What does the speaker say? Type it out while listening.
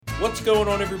What's going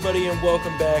on, everybody, and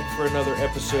welcome back for another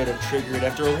episode of Triggered.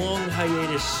 After a long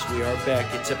hiatus, we are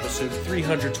back. It's episode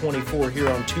 324 here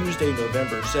on Tuesday,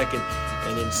 November 2nd,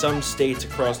 and in some states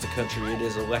across the country, it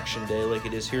is election day, like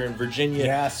it is here in Virginia,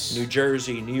 Yes. New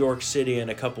Jersey, New York City,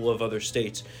 and a couple of other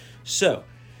states. So,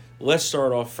 let's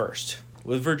start off first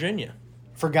with Virginia.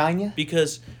 Virginia?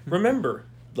 Because, remember,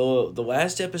 the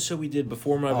last episode we did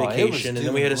before my it was vacation, and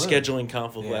then we had a doom and scheduling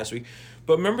conflict last week,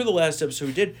 but remember the last episode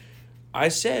we did, I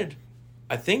said,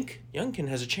 I think Youngkin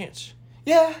has a chance.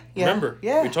 Yeah. Remember,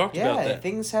 we talked about that.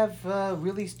 Things have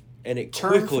really And it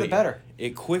turned for the better.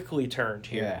 It quickly turned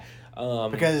here.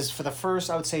 Because for the first,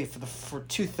 I would say for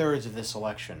 2/3 of this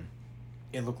election,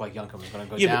 it looked like Youngkin was going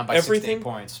to go Yeah, down but by everything- 68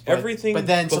 points. everything But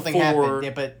then something before- happened.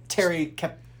 Yeah, but Terry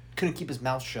couldn't keep his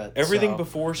mouth shut. Everything so.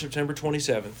 before September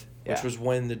 27th, which Yeah. was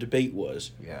when the debate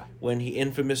was, Yeah. when he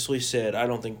infamously said, I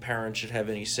don't think parents should have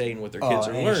any say in what their kids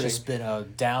are and learning. it's just been a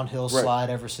downhill Right. slide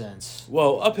ever since.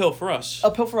 Well, uphill for us.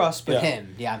 Uphill for us, but Yeah.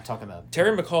 him. Yeah, I'm talking about.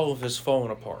 Terry McAuliffe has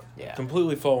fallen apart. Yeah.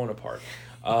 Completely fallen apart.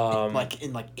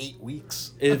 in 8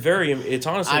 weeks. It's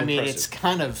honestly I mean, impressive. it's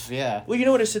kind of, yeah. Well, you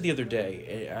know what I said the other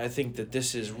day? I think that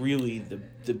this is really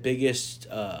the biggest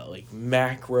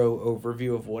macro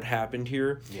overview of what happened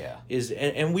here. Yeah.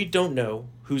 And we don't know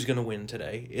who's going to win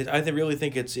today. I really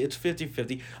think it's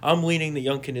 50-50. I'm leaning that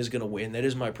Youngkin is going to win. That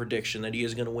is my prediction, that he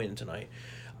is going to win tonight.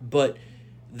 But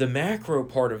the macro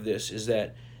part of this is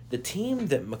that the team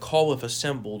that McAuliffe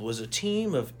assembled was a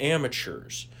team of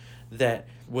amateurs that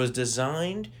was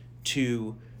designed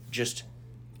to just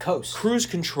Coast. cruise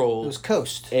control It was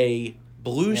Coast. a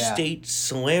blue Yeah. state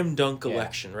slam dunk Yeah.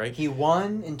 election, right? He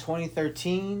won in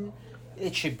 2013.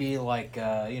 It should be like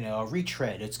a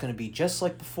retread. It's going to be just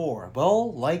like before.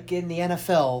 Well, like in the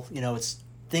NFL, it's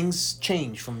things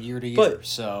change from year to year. But-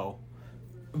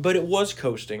 But it was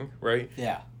coasting, right?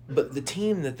 yeah, But the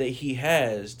team that he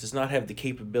has does not have the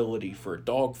capability for a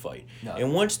dogfight. No.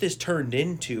 And once this turned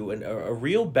into a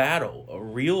real battle, a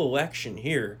real election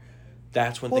here,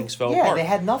 that's when things fell apart. they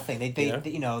had nothing. Yeah.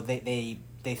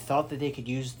 They thought that they could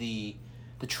use the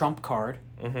Trump card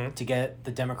Mhm. to get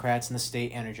the Democrats in the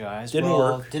state energized. Didn't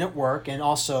work. Didn't work, and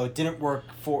also didn't work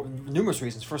for numerous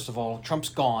reasons. First of all, Trump's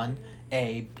gone.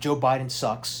 Joe Biden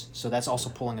sucks, so that's also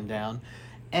pulling him down.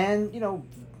 And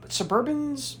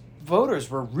suburbans voters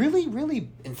were really, really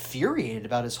infuriated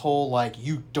about his whole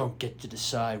you don't get to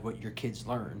decide what your kids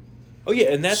learn. Oh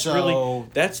yeah, and that's So-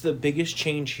 that's the biggest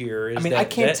change here. Is I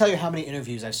can't that, tell you how many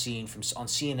interviews I've seen on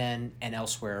CNN and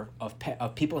elsewhere of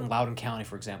people in Loudoun County,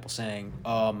 for example, saying,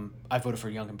 "I voted for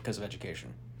Youngkin because of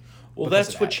education." Well, because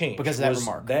that's of what that- changed. because of that was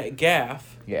remark. That gaffe.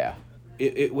 Yeah.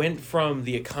 It went from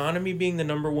the economy being the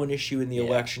number one issue in the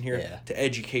election here yeah. to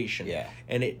education. Yeah.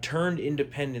 And it turned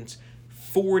independents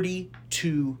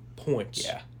 42 points.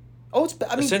 Yeah. Oh,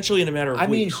 Essentially in a matter of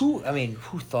weeks. who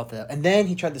thought that? And then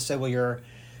he tried to say, "Well,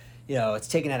 it's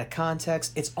taken out of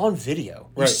context. It's on video."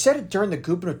 Right. He said it during the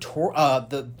gubernatorial,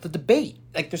 the debate.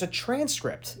 There's a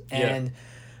transcript, and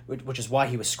which is why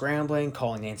he was scrambling,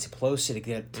 calling Nancy Pelosi to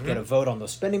get a vote on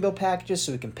those spending bill packages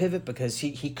so he can pivot, because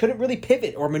he couldn't really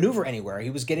pivot or maneuver anywhere. He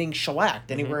was getting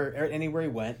shellacked anywhere he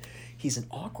went. He's an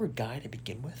awkward guy to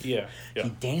begin with. Yeah. He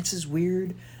dances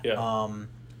weird. Yeah.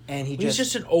 And He's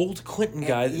just an old Clinton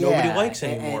guy that nobody likes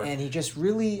anymore. And he just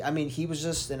really, he was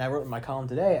just, and I wrote in my column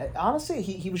today, honestly,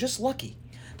 he was just lucky.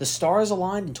 The stars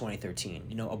aligned in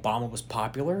 2013. Obama was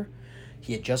popular.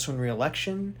 He had just won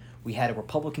re-election. We had a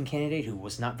Republican candidate who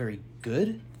was not very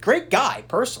good. Great guy,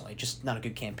 personally, just not a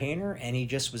good campaigner, and he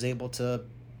just was able to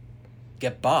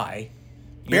get by.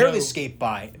 Barely escaped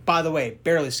by. By the way,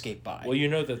 barely escaped by. Well, you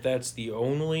know that's the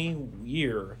only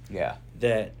year Yeah.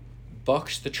 that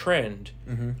bucks the trend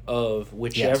of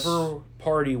whichever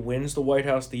party wins the White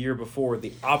House the year before,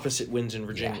 the opposite wins in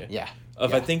Virginia. Yeah.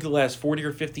 Of I think the last 40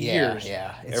 or 50 years.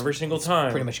 Yeah. Every single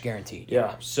time. Pretty much guaranteed.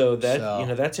 Yeah. So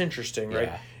that's interesting, right?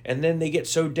 Yeah. And then they get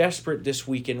so desperate this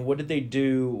weekend. What did they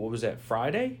do? What was that,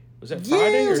 Friday? Was that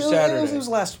Friday or Saturday? It was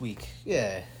last week.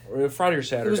 Yeah. Or Friday or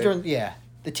Saturday? It was during,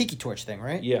 the Tiki Torch thing,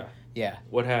 right? Yeah. Yeah.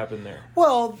 What happened there?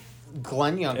 Well,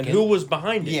 Glenn Youngkin. And who was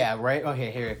behind it? Yeah, right.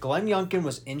 Okay, here. Glenn Youngkin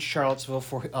was in Charlottesville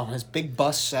on his big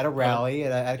bus at a rally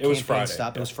at a It was campaign Friday,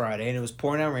 stop. yeah. It was Friday, and it was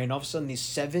pouring down rain. All of a sudden, these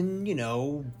 7,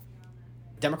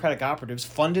 Democratic operatives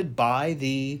funded by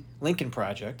the Lincoln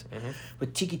Project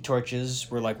with tiki torches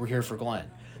were like, "We're here for Glenn."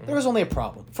 There was only a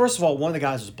problem. First of all, one of the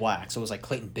guys was black, so it was like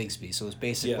Clayton Bigsby. So it was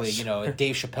basically, Yes. A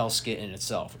Dave Chappelle skit in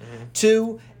itself.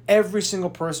 Two, every single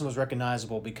person was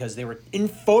recognizable because they were in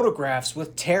photographs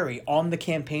with Terry on the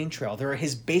campaign trail. They were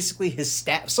his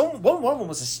staff. One of them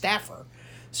was a staffer.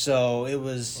 So it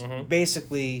was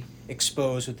basically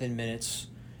exposed within minutes.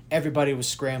 everybody was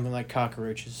scrambling like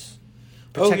cockroaches,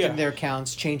 Oh, protecting yeah. their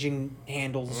accounts, changing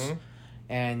handles, Mhm.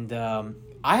 and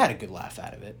I had a good laugh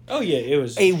out of it. Oh yeah, it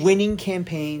was A winning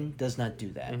campaign does not do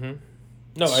that. Mhm.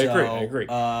 No, I agree.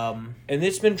 And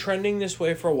it's been trending this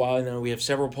way for a while now. We have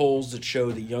several polls that show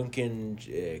that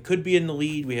Youngkin could be in the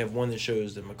lead. We have one that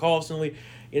shows that McAuliffe's in the lead.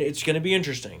 It's going to be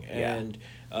interesting. Yeah. And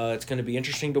it's going to be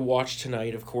interesting to watch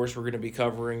tonight. Of course, we're going to be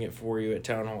covering it for you at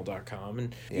townhall.com.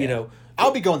 And,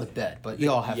 I'll be going to bed, but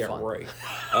you all have yeah, fun. right.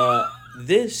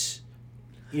 This,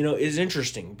 is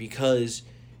interesting because,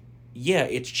 yeah,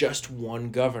 it's just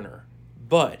one governor.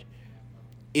 But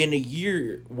in a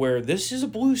year where this is a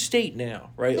blue state now,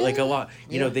 right? Like a lot,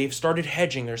 they've started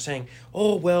hedging. They're saying,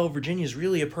 oh, well, Virginia's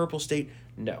really a purple state.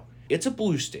 No, it's a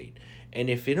blue state. And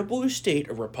if in a blue state,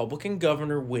 a Republican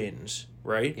governor wins,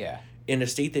 right? Yeah. In a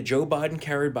state that Joe Biden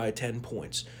carried by 10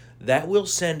 points, that will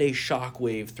send a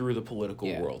shockwave through the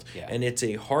political world. Yeah. And it's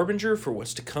a harbinger for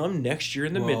what's to come next year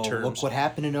in the midterms. Look what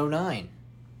happened in 2009.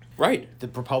 Right. The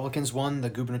Republicans won the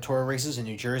gubernatorial races in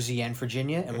New Jersey and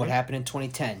Virginia, and what happened in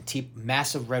 2010?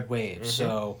 Massive red waves.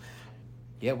 So,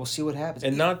 yeah, we'll see what happens.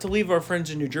 And not to leave our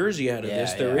friends in New Jersey out of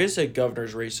this, there is a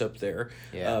governor's race up there.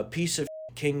 Yeah. Piece of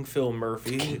King Phil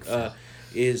Murphy King Phil.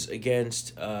 is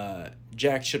against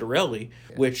Jack Ciattarelli,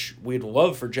 which we'd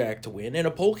love for Jack to win. And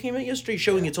a poll came out yesterday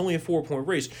showing it's only a 4-point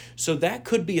race. So that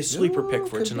could be a sleeper pick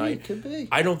for tonight. Could be.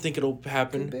 I don't think it'll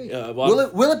happen.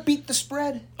 Will it beat the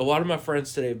spread? A lot of my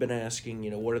friends today have been asking,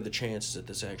 what are the chances that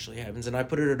this actually happens? And I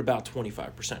put it at about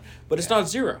 25%. But it's not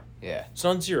zero. Yeah. It's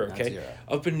not zero, Not okay? zero.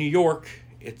 Up in New York,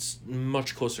 it's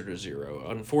much closer to zero.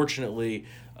 Unfortunately,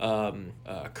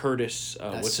 Curtis...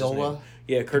 what's his Silva? name?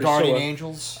 Yeah, Curtis Guardian Silva.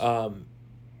 Angels?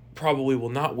 Probably will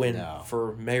not win No.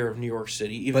 for mayor of New York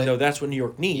City, even though that's what New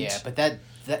York needs. Yeah, but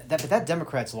that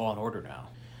Democrat's law and order now.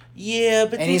 Yeah,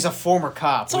 but... And he's a former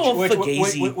cop, It's all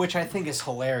fugazi. which I think is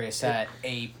hilarious that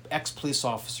a ex-police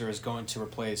officer is going to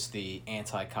replace the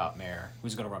anti-cop mayor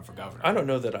who's going to run for governor. I don't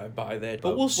know that I buy that,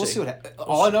 but we'll see. We'll see what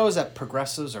all I know is that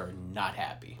progressives are not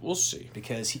happy We'll see.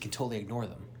 because he can totally ignore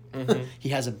them. Mhm. He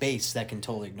has a base that can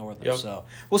totally ignore them. Yep. So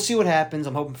we'll see what happens.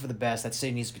 I'm hoping for the best. That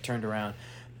city needs to be turned around.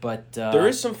 But There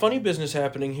is some funny business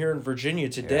happening here in Virginia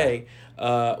today.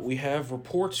 We have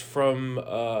reports from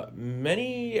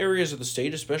many areas of the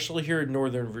state, especially here in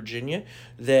Northern Virginia,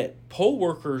 that poll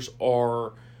workers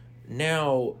are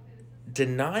now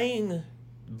denying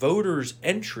voters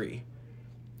entry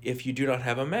if you do not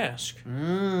have a mask.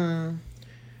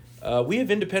 We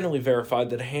have independently verified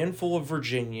that a handful of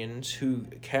Virginians who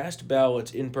cast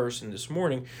ballots in person this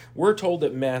morning were told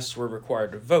that masks were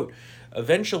required to vote.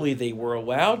 Eventually, they were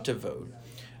allowed to vote.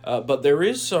 But there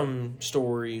is some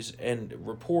stories and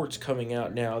reports coming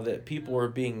out now that people are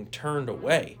being turned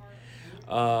away.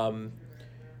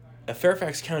 A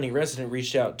Fairfax County resident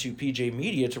reached out to PJ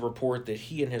Media to report that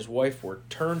he and his wife were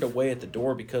turned away at the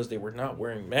door because they were not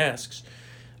wearing masks.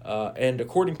 And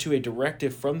according to a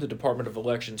directive from the Department of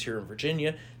Elections here in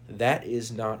Virginia, that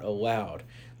is not allowed.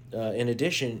 In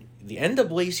addition, the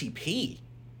NAACP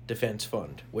Defense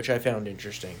Fund, which I found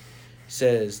interesting,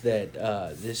 says that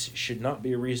this should not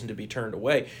be a reason to be turned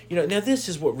away. Now this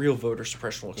is what real voter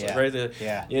suppression looks like, right?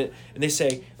 And they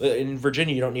say in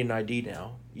Virginia you don't need an ID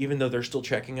now, even though they're still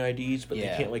checking IDs, but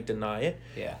they can't deny it.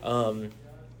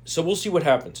 So we'll see what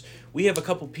happens. We have a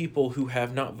couple people who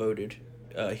have not voted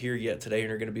here yet today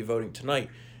and are going to be voting tonight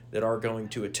that are going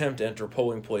to attempt to enter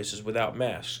polling places without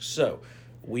masks. So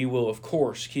we will, of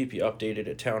course, keep you updated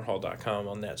at townhall.com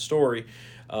on that story.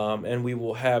 And we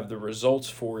will have the results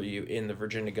for you in the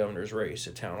Virginia governor's race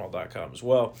at townhall.com as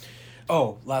well.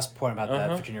 Oh, last point about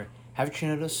that, Virginia. Haven't you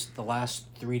noticed the last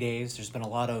 3 days there's been a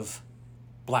lot of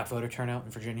black voter turnout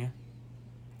in Virginia?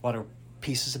 A lot of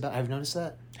pieces about. Have you noticed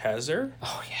that? Has there?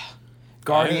 Oh yeah.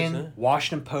 Guardian,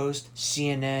 Washington Post,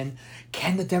 CNN.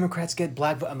 Can the Democrats get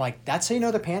black vote? I'm like, that's how you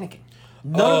know they're panicking.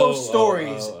 None of those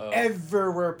stories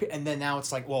ever were. And then now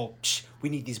it's like, well, we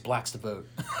need these blacks to vote.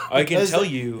 I can tell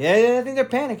you. Yeah, I think they're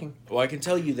panicking. Well, I can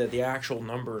tell you that the actual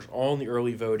numbers on the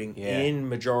early voting in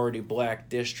majority black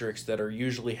districts that are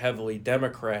usually heavily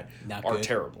Democrat are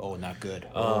terrible. Oh, not good.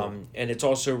 And it's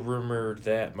also rumored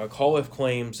that McAuliffe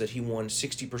claims that he won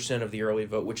 60% of the early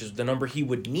vote, which is the number he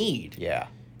would need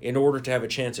in order to have a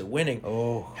chance at winning.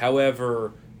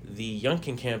 However, the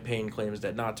Youngkin campaign claims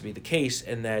that not to be the case,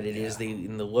 and that it is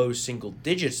in the low single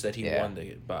digits that he won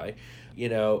by.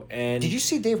 And did you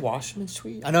see Dave Wasserman's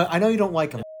tweet? I know you don't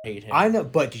like him. I hate him. I know,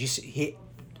 but did you see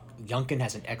Youngkin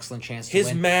has an excellent chance to His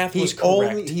win. math was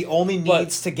correct. He only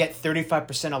needs to get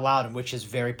 35% allowed, which is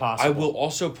very possible. I will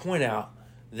also point out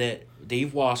that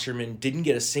Dave Wasserman didn't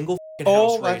get a single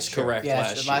house that's race true. correct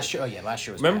Yeah, last year. Oh, yeah, last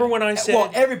year was Remember bad. when I said...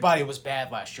 Well, everybody was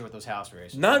bad last year with those house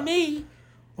races. Not me.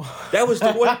 That was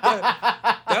the one.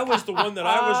 That was the one that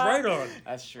I was right on.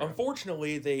 That's true.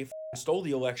 Unfortunately, they stole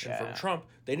the election from Trump.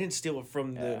 They didn't steal it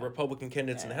from the Republican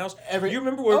candidates in the House. You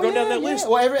remember we were going down that list?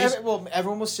 Well,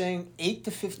 everyone was saying 8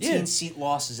 to 15 seat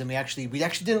losses, and we actually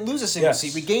didn't lose a single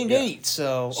seat. We gained 8,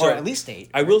 or at least 8.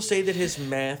 I will say that his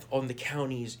math on the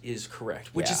counties is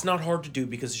correct, which is not hard to do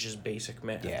because it's just basic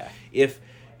math. Yeah. If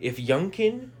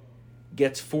Youngkin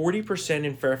gets 40%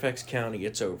 in Fairfax County,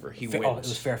 it's over. He wins. Oh, it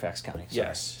was Fairfax County.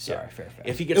 Sorry, Fairfax.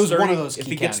 If he gets it was one of those. If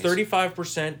he gets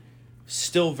 35%,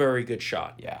 still very good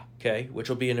shot. Yeah. Okay, which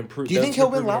will be an improvement. Do you think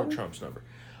he'll win Loudoun? Trump's number.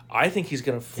 I think he's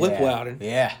going to flip Loudoun.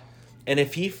 Yeah. And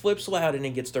if he flips Loudoun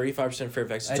and gets 35%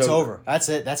 Fairfax, it's over. That's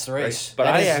it. That's the race. Right? But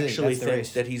I actually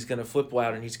think that he's going to flip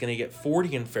Loudoun. He's going to get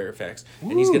 40 in Fairfax,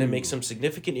 and he's going to make some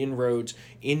significant inroads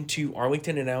into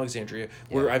Arlington and Alexandria,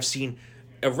 where I've seen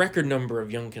a record number of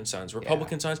Youngkin signs,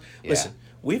 Republican signs. Listen,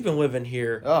 we've been living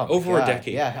here over a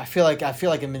decade. Yeah, I feel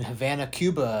like I'm in Havana,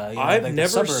 Cuba. I've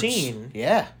never seen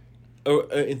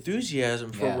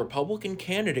enthusiasm for a Republican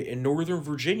candidate in Northern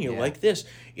Virginia like this.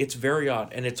 It's very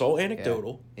odd, and it's all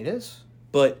anecdotal. It is.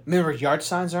 But remember, yard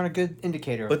signs aren't a good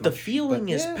indicator. But the feeling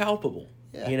is palpable.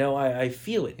 Yeah. You know, I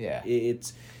feel it. Yeah.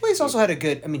 It's. Well, he's also had a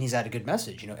good. I mean, he's had a good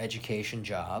message. You know, education,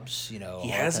 jobs. You know, he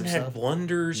hasn't had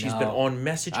blunders. No. He's been on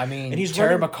message. I mean, and he's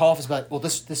Terry McAuliffe is about. Well,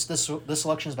 this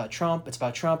election is about Trump. It's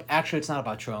about Trump. Actually, it's not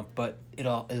about Trump, but it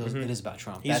is about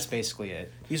Trump. That's basically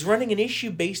it. He's running an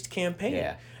issue-based campaign.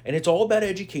 Yeah. And it's all about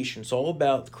education. It's all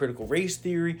about critical race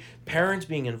theory, parents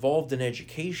being involved in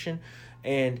education,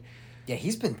 and. Yeah,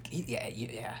 he's been.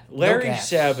 Larry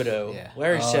Sabato. Yeah.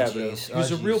 Larry Sabato,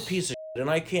 who's a real piece of. And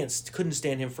I couldn't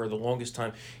stand him for the longest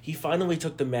time. He finally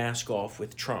took the mask off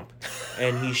with Trump,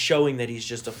 and he's showing that he's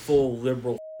just a full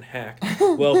liberal hack.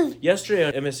 Well, yesterday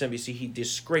on MSNBC, he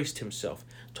disgraced himself.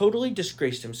 Totally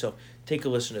disgraced himself. Take a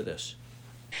listen to this.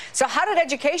 So how did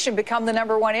education become the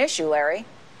number one issue, Larry?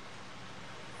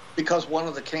 Because one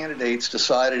of the candidates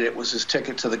decided it was his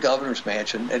ticket to the governor's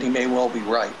mansion, and he may well be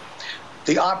right.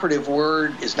 The operative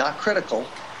word is not critical,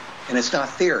 and it's not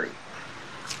theory.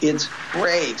 It's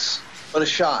race. What a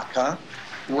shock, huh?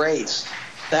 Race.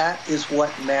 That is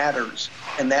what matters,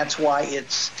 and that's why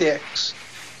it sticks.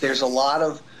 There's a lot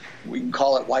of, we can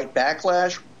call it white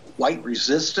backlash, white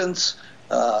resistance,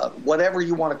 whatever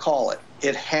you want to call it.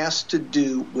 It has to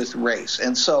do with race.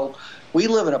 And so we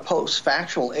live in a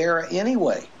post-factual era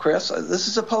anyway, Chris. This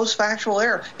is a post-factual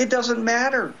era. It doesn't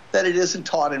matter that it isn't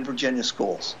taught in Virginia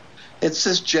schools. It's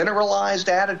this generalized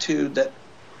attitude that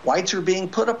whites are being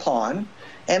put upon,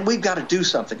 and we've got to do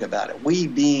something about it. We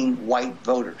being white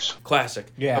voters. Classic.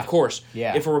 Yeah. Of course.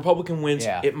 Yeah. If a Republican wins,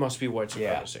 it must be white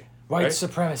supremacy. Yeah. White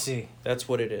supremacy. That's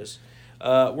what it is.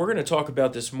 We're going to talk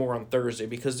about this more on Thursday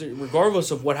because regardless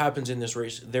of what happens in this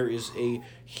race, there is a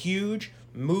huge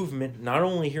movement, not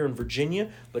only here in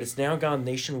Virginia, but it's now gone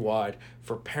nationwide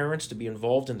for parents to be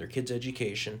involved in their kids'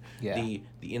 education. Yeah. The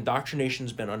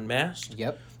indoctrination's been unmasked.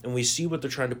 Yep. And we see what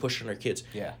they're trying to push on our kids.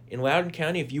 Yeah. In Loudoun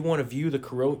County, if you want to view the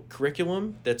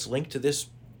curriculum that's linked to this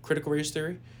critical race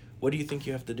theory, what do you think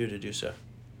you have to do so?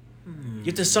 You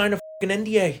have to sign a fucking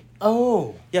NDA.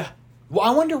 Oh. Yeah. Well,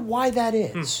 I wonder why that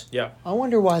is. Yeah. I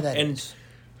wonder why that is. And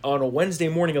on a Wednesday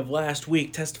morning of last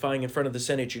week, testifying in front of the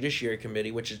Senate Judiciary Committee,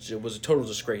 it was a total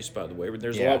disgrace, by the way.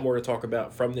 There's a lot more to talk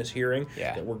about from this hearing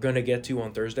that we're going to get to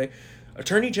on Thursday.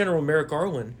 Attorney General Merrick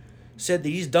Garland said that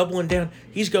he's doubling down.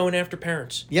 He's going after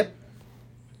parents. Yep.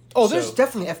 Oh, there's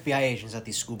definitely FBI agents at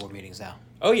these school board meetings now.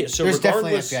 Oh, yeah. So there's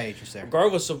definitely FBI agents there.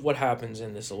 Regardless of what happens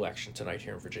in this election tonight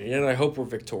here in Virginia, and I hope we're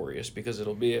victorious because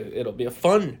it'll be a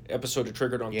fun episode of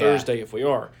Triggered on Thursday if we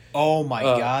are. Oh, my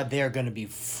God. They're going to be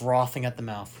frothing at the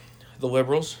mouth. The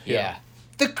liberals? Yeah.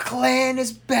 The Klan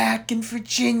is back in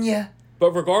Virginia.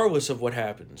 But regardless of what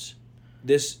happens,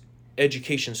 this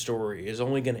education story is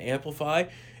only going to amplify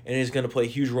and is going to play a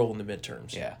huge role in the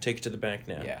midterms. Yeah. Take it to the bank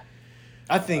now. Yeah.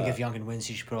 I think if Youngkin wins,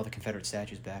 he should put all the Confederate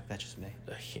statues back. That's just me.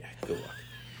 Yeah, good luck.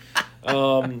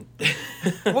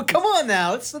 Well, come on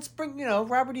now. Let's bring,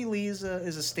 Robert E. Lee is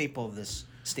a staple of this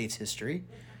state's history.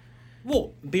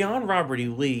 Well, beyond Robert E.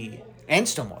 Lee... And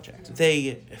Stonewall Jackson.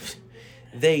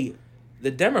 The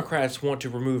Democrats want to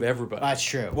remove everybody. That's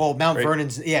true. Well, Mount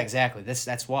Vernon's... Yeah, exactly.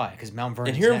 That's why, because Mount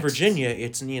Vernon's And here next. in Virginia,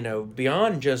 it's,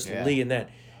 beyond just Lee and that...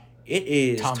 It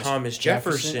is Thomas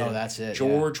Jefferson. Oh, that's it.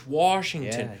 George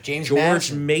Washington. Yeah.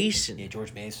 George Mason. Yeah,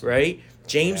 George Mason. Right?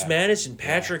 James Madison,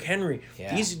 Patrick Henry.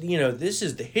 Yeah. These, this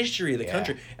is the history of the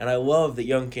country. And I love that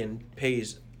Youngkin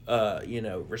pays,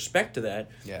 respect to that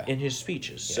in his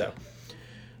speeches. Yeah.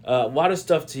 A lot of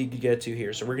stuff to get to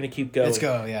here, so we're going to keep going. Let's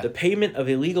go, yeah. The payment of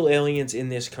illegal aliens in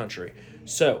this country.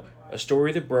 So, a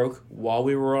story that broke while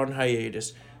we were on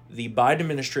hiatus. The Biden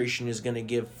administration is going to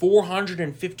give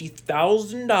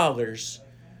 $450,000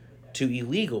 to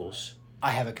illegals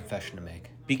I have a confession to make.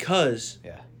 because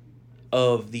Yeah.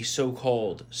 of the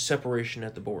so-called separation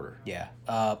at the border. Yeah.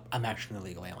 I'm actually an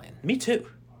illegal alien. Me too.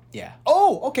 Yeah.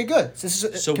 Oh, okay, good. So this is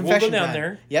a So we'll go confession down time.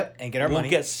 there. Yep, and get our We'll money.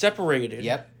 get separated.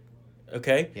 Yep.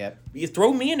 Okay? Yep. You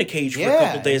throw me in a cage for Yeah, a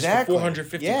couple days exactly. for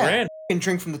 450 yeah. grand. And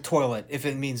drink from the toilet if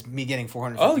it means me getting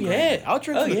 450 Oh, yeah. grand. I'll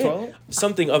drink from the toilet.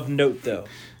 Something of note, though.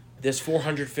 This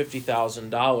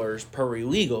 $450,000 per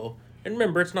illegal, and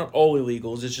remember, it's not all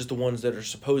illegals, it's just the ones that are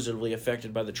supposedly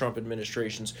affected by the Trump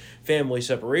administration's family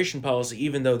separation policy,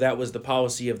 even though that was the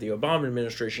policy of the Obama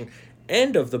administration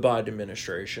and of the Biden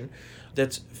administration.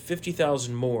 That's $50,000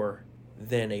 more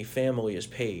than a family is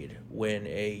paid when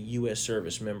a U.S.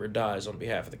 service member dies on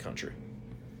behalf of the country.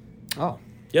 Oh.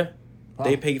 Yeah. Wow.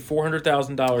 They pay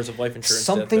 $400,000 of life insurance.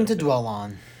 Something death to benefit. dwell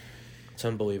on. It's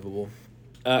unbelievable.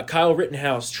 Kyle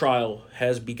Rittenhouse trial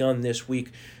has begun this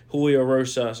week. Julio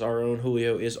Rosas, our own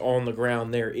Julio, is on the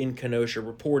ground there in Kenosha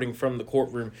reporting from the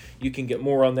courtroom. You can get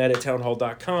more on that at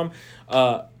townhall.com.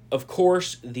 Of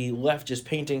course, the left is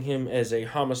painting him as a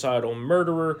homicidal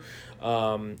murderer,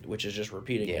 which is just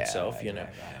repeating itself, you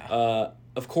know.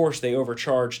 Of course, they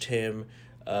overcharged him.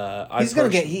 He's gonna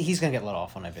get let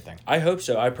off on everything. I hope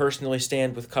so. I personally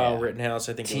stand with Kyle Yeah. Rittenhouse.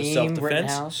 I think it was Team self-defense.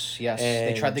 Rittenhouse, yes.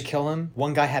 They tried to kill him.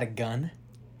 One guy had a gun.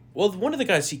 Well, one of the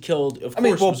guys he killed, of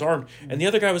course, was armed, and the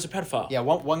other guy was a pedophile. Yeah,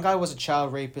 one guy was a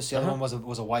child rapist. The other one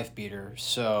was a wife beater.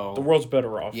 So The world's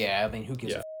better off. yeah, I mean, who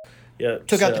gives Yeah. a Yeah.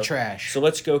 Took out the trash. So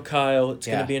let's go, Kyle. It's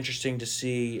going Yeah. to be interesting to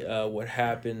see what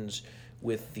happens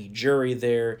with the jury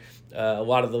there. A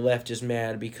lot of the left is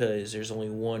mad because there's only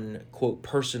one, quote,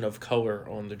 person of color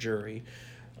on the jury.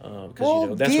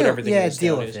 Because, that's what everything is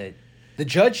deal nowadays. with it. The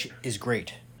judge is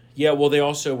great. Yeah, well, they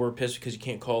also were pissed because you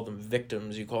can't call them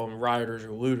victims. You call them rioters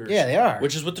or looters. Yeah, they are.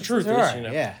 Which is what the truth They is, are, you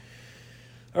know. yeah.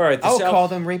 All right. I would call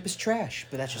them rapist trash,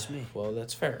 but that's just me. Well,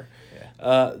 that's fair.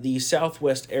 Yeah. The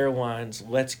Southwest Airlines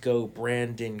Let's Go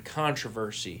Brandon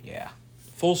controversy. Yeah.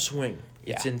 Full swing.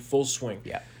 It's Yeah. in full swing.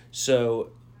 Yeah.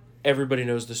 So everybody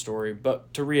knows the story,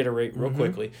 but to reiterate real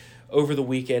quickly, over the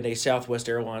weekend, a Southwest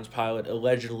Airlines pilot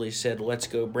allegedly said "Let's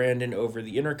go, Brandon" over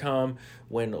the intercom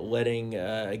when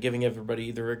giving everybody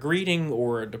either a greeting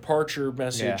or a departure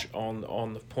message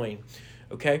on the plane.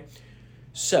 Okay,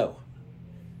 so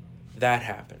that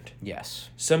happened. Yes.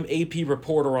 Some AP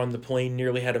reporter on the plane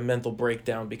nearly had a mental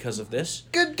breakdown because of this.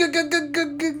 Good.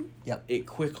 Yep. It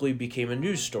quickly became a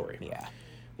news story. Yeah.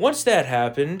 Once that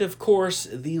happened, of course,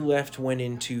 the left went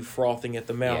into frothing at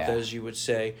the mouth, Yeah. as you would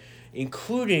say,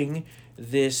 including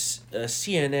this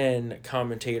CNN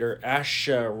commentator,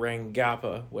 Asha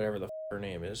Rangappa, whatever the her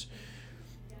name is.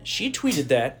 She tweeted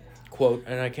that, quote,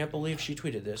 and I can't believe she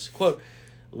tweeted this, quote,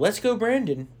 "Let's Go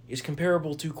Brandon is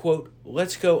comparable to, quote,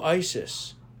 Let's Go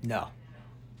ISIS." No.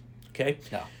 Okay?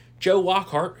 No. Joe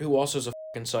Lockhart, who also is a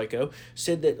fucking psycho,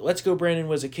 said that Let's Go Brandon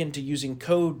was akin to using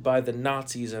code by the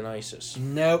Nazis and ISIS.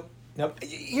 Nope.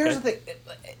 Here's the thing.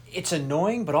 It's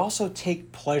annoying, but also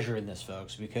take pleasure in this,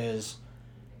 folks, because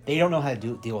they don't know how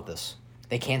to deal with this.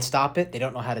 They can't stop it. They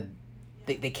don't know how to...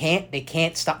 They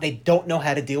can't stop... They don't know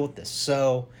how to deal with this.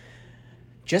 So,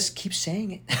 just keep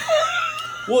saying it.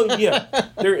 Well, yeah.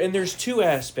 There's two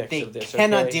aspects They of this.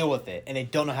 cannot okay? deal with it, and they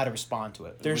don't know how to respond to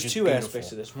it. There's which is two beautiful.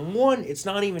 aspects of this. One, it's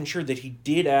not even sure that he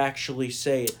did actually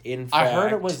say it. In fact, I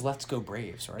heard it was "Let's Go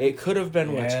Braves," right? It could have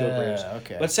been Let's Go Yeah, Braves.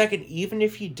 okay. But second, even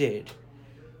if he did,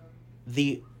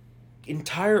 the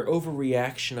entire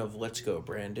overreaction of "Let's Go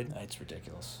Brandon," It's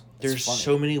ridiculous. there's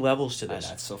so many levels to I know,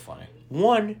 this. it's so funny.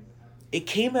 One, it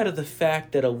came out of the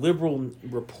fact that a liberal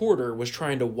reporter was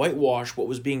trying to whitewash what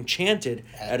was being chanted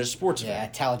at a sports Yeah, event.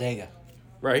 at Talladega.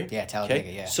 Right? Yeah, Talladega,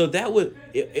 yeah. So that was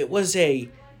it was a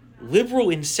liberal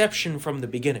inception from the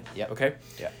beginning. Yep. Okay?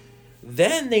 Yeah.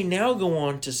 Then they now go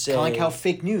on to say Kind of like how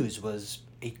fake news was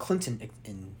a Clinton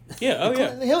in... Yeah, oh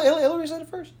yeah. Hillary said it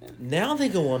first. Yeah. Now they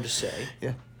go on to say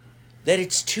Yeah. that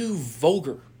it's too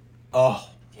vulgar. Oh,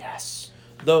 yes.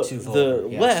 The Too vulgar,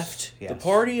 yes, left, the yes.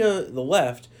 party of the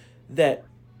left that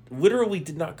literally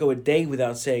did not go a day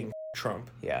without saying Trump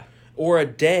Yeah. or a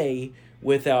day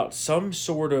without some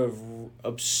sort of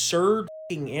absurd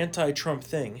anti-Trump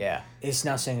thing. Yeah. It's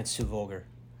now saying it's too vulgar.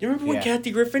 You remember when Yeah.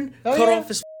 Kathy Griffin Oh, cut yeah. off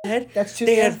his head. That's too.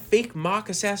 They yeah. had fake mock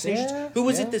assassinations. Yeah, Who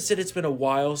was yeah. it that said it's been a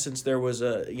while since there was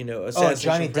a Oh, assassination?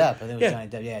 Johnny Depp. I think it was Johnny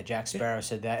Depp. Yeah, Jack Sparrow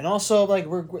said that. And also, like,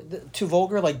 we're too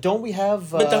vulgar. Like, don't we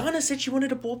have... Madonna said she wanted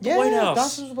to blow up the White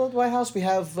House. Madonna was about the White House. We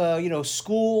have,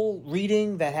 school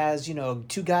reading that has,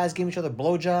 two guys giving each other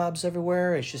blowjobs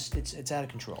everywhere. It's just, it's out of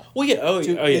control. Well, yeah. Oh,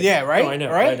 yeah. Yeah, right? No, I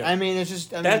know. Right? I know. mean, it's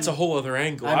just... That's a whole other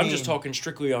angle. I I'm just mean- talking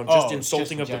strictly on just Oh, insulting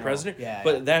just of in the general. president. Yeah,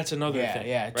 but yeah. that's another Yeah, thing.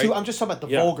 yeah. Right? I'm just talking about the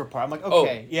Yeah. vulgar part. I'm like,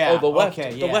 okay, yeah. Oh, the left.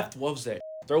 Okay, The yeah. left loves that.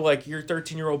 They're like, your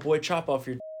 13-year-old boy, chop off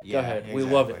your. Yeah, Go ahead. We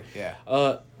exactly. love it. Yeah.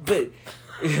 But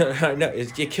I know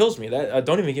it kills me. That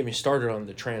don't even get me started on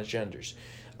the transgenders.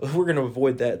 We're gonna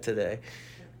avoid that today.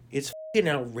 It's fucking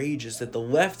outrageous that the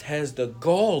left has the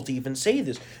gall to even say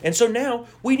this, and so now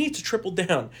we need to triple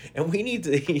down, and we need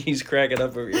to. He's cracking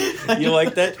up over here. You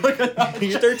like that?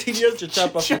 You're 13 years to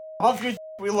chop off. Off your...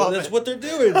 We Well, love that's it. what they're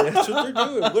doing. That's what they're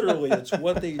doing. Literally, it's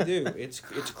what they do. It's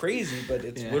crazy, but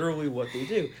it's Yeah. literally what they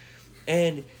do.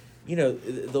 And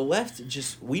the left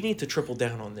we need to triple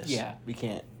down on this. Yeah, we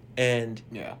can't. And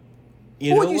Yeah.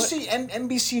 you know Well, you what? see,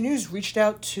 NBC News reached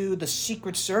out to the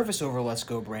Secret Service over Let's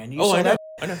Go brand. You Oh, saw I know. that?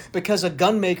 I know. Because a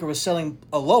gun maker was selling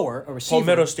a receiver.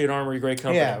 Palmetto State Armory, great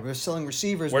company. Yeah, we're selling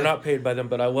receivers. We're with, not paid by them,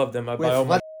 but I love them. I with buy all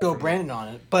my. Let's Go branded on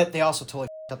it. But they also totally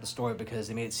f***ed up the story because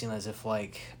they made it seem as if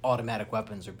like automatic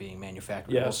weapons are being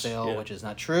manufactured Yes, wholesale, yeah. which is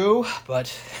not true.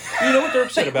 But You know what they're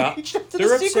upset about? reached out to They're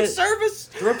the upset. Secret Service.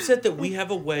 They're upset that we have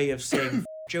a way of saying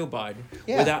Joe Biden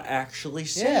Yeah. without actually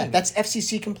saying. Yeah, it. that's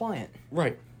FCC compliant.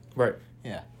 Right. Right.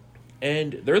 Yeah.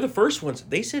 And they're the first ones.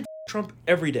 They said Trump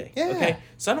every day. Yeah. Okay.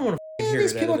 So I don't want to Yeah, hear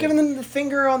these it people out of giving them. them the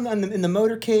finger on in the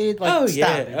motorcade. Like, Oh stop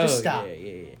yeah. it. Just stop.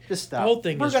 Yeah. Just stop. The whole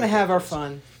thing We're is gonna have our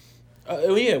ridiculous. fun.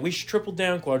 Yeah, we should triple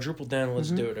down, quadruple down. Let's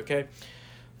Mm-hmm. do it, okay?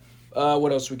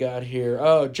 What else we got here?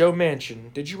 Oh, Joe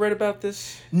Manchin. Did you write about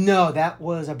this? No, that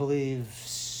was, I believe,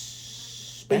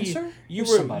 Spencer. You Or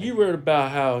wrote somebody? you wrote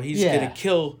about how he's Yeah. gonna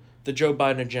kill the Joe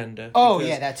Biden agenda. Oh because-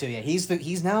 yeah, that too. Yeah,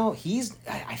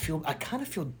 I kind of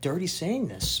feel dirty saying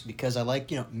this because I like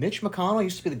Mitch McConnell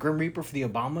used to be the Grim Reaper for the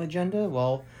Obama agenda.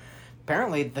 Well,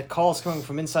 apparently the call is coming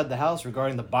from inside the House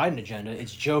regarding the Biden agenda.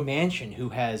 It's Joe Manchin who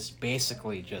has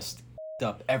basically just f***ed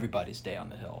up everybody's day on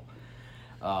the Hill.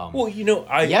 Well,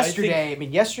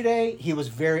 Yesterday he was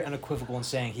very unequivocal in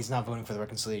saying he's not voting for the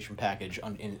reconciliation package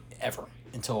ever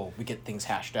until we get things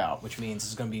hashed out, which means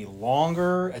it's going to be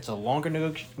longer. It's a longer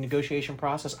negotiation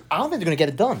process. I don't think they're going to get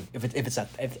it done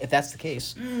if that's the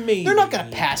case. Maybe They're not going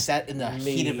to pass that in the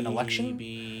heat of an election.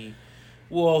 Maybe.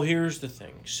 Well, here's the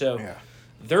thing. So. Yeah.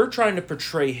 They're trying to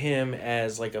portray him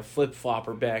as like a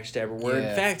flip-flopper backstabber, where Yeah.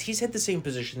 in fact he's had the same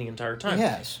position the entire time.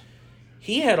 Yes.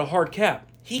 He had a hard cap.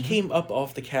 He came up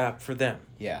off the cap for them.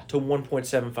 Yeah. To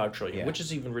 1.75 trillion, Yeah. which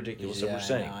is even ridiculous that Yeah, we're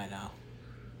saying. I know.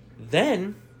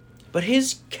 Then, but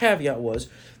his caveat was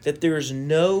that there's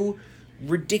no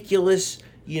ridiculous,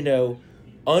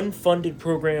 unfunded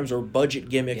programs or budget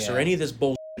gimmicks or Yeah. any of this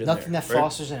bullshit. in Nothing there, that right?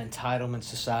 fosters an entitlement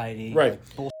society. Right.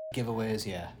 Like bullshit giveaways.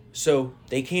 Yeah. So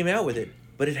they came out with it,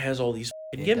 but it has all these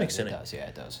f***ing gimmicks in it. It does. Yeah,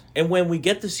 it does. And when we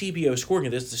get the CBO scoring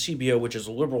of this, the CBO, which is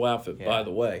a liberal outfit, Yeah. by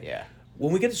the way. Yeah.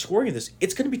 When we get the scoring of this,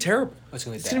 it's going to be terrible. It's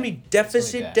gonna be It's going to bad. be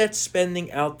deficit bad. debt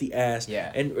spending out the ass.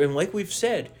 Yeah. And like we've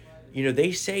said,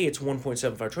 they say it's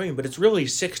 1.75 trillion, but it's really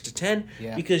 6 to 10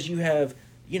 Yeah. because you have,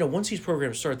 once these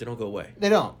programs start, they don't go away. They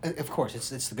don't. Of course,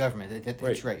 it's the government.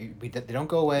 That's Right. right. They don't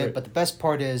go away. Right. But the best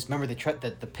part is, remember,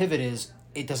 that the pivot is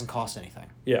it doesn't cost anything.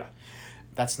 Yeah.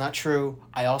 That's not true.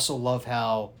 I also love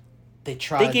how they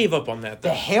tried. They gave up on that, The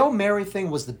though. Hail Mary thing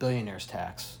was the billionaire's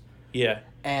tax. Yeah.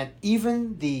 And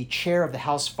even the chair of the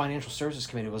House Financial Services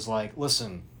Committee was like,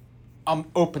 listen, I'm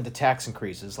open to tax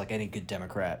increases like any good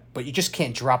Democrat, but you just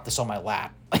can't drop this on my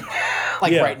lap.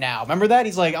 Yeah. Right now. Remember that?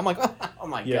 He's like, I'm like, oh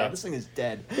my Yeah. God, this thing is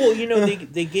dead. Well,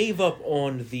 they gave up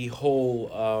on the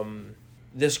whole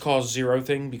this caused zero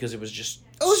thing because it was just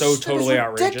so totally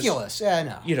outrageous. Ridiculous.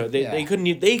 Yeah, I know. They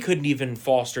couldn't even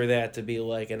foster that to be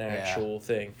like an actual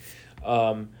thing.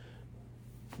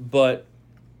 But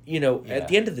at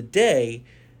the end of the day,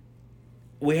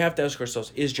 we have to ask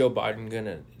ourselves: is Joe Biden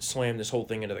gonna slam this whole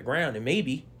thing into the ground? And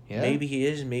maybe he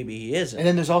is, maybe he isn't. And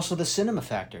then there's also the cinema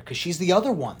factor because she's the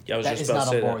other one Yeah, I was that just is about not to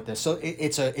on say board that. with this. So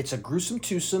it's a gruesome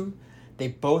twosome. They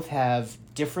both have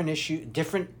different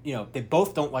they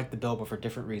both don't like the bill, but for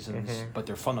different reasons. Mm-hmm. But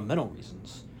they're fundamental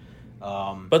reasons.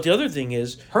 But the other thing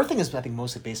is, Her thing is, I think,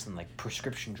 mostly based on like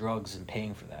prescription drugs and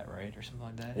paying for that, right, or something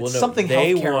like that. well, It's no, something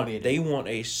they healthcare want related. they want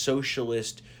a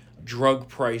socialist drug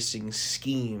pricing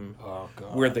scheme Oh,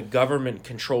 God. where the government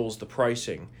controls the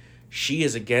pricing. She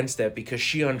is against that because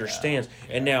she understands.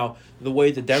 And now the way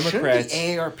the Democrats.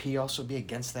 Shouldn't the AARP also be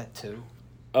against that too?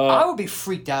 I would be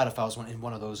freaked out if I was in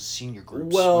one of those senior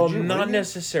groups. Well, Would you? not Wouldn't you?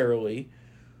 necessarily.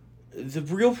 The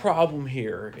real problem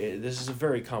here, this is a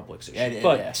very complex issue.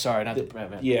 Sorry, not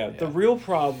the real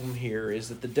problem here is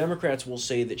that the Democrats will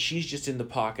say that she's just in the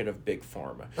pocket of Big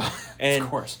Pharma. And, of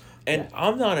course. And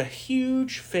I'm not a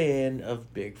huge fan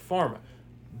of Big Pharma.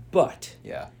 But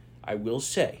I will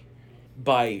say,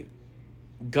 by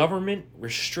government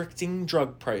restricting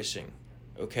drug pricing,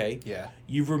 okay,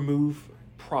 you remove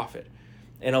profit.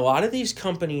 And a lot of these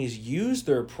companies use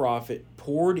their profit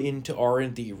poured into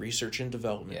R&D, research and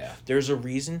development. Yeah. There's a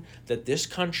reason that this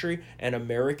country and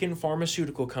American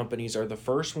pharmaceutical companies are the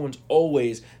first ones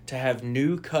always to have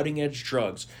new cutting-edge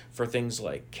drugs for things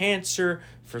like cancer,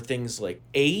 for things like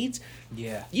AIDS.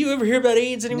 Yeah. You ever hear about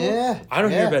AIDS anymore? Yeah. I don't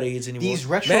hear about AIDS anymore. These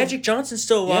Magic Johnson's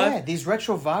still alive. Yeah, these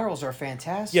retrovirals are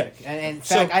fantastic. Yeah. And in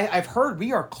fact, I've heard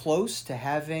we are close to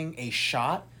having a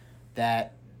shot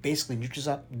that basically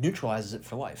neutralizes it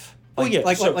for life. Like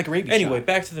a rabies anyway, shot.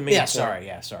 back to the main point. Sorry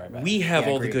about we it. have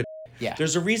all the agreed. good. Yeah.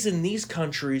 There's a reason these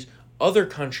countries, other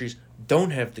countries, don't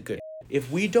have the good.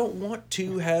 If we don't want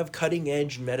to have cutting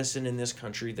edge medicine in this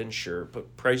country, then sure,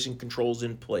 put pricing controls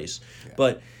in place. Yeah.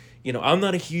 But, I'm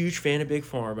not a huge fan of Big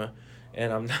Pharma,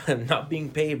 and I'm not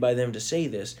being paid by them to say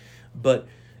this, but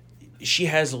she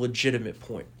has a legitimate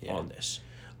point on this.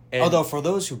 And although for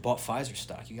those who bought Pfizer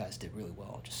stock, you guys did really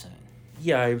well, just saying.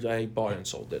 Yeah, I bought and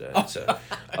sold it. So,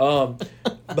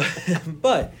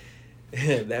 but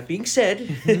that being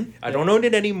said, I don't own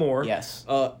it anymore. Yes.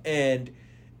 And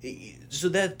so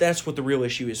that's what the real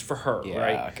issue is for her,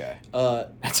 right? Okay.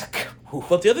 That's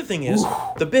but the other thing is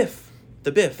the BIF.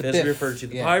 The BIF, as BIF, referred to,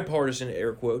 the bipartisan,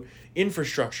 air quote,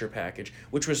 infrastructure package,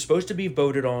 which was supposed to be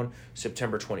voted on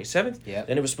September 27th. Yep.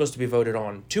 Then it was supposed to be voted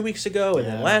on 2 weeks ago, and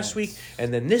then last week,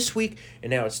 and then this week,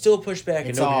 and now it's still pushed back,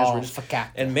 and nobody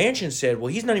has And Manchin said, well,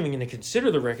 he's not even going to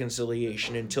consider the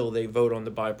reconciliation until they vote on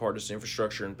the bipartisan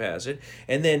infrastructure and pass it.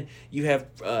 And then you have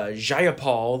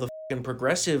Jayapal, the fucking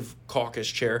progressive caucus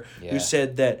chair, who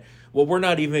said that, well, we're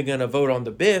not even going to vote on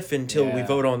the BIF until we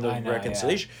vote on the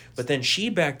reconciliation. But then she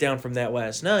backed down from that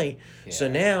last night. Yeah. So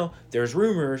now there's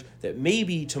rumors that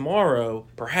maybe tomorrow,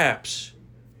 perhaps,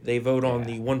 they vote on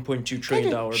the $1.2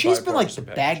 trillion She's been like the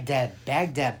package.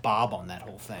 Baghdad Bob on that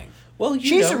whole thing. Well,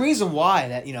 she's the reason why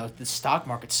that the stock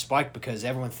market spiked, because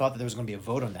everyone thought that there was going to be a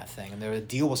vote on that thing, and a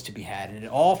deal was to be had, and it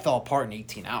all fell apart in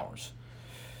 18 hours.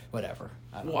 Whatever.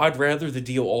 I'd rather the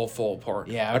deal all fall apart.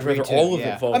 Yeah, I'd rather all of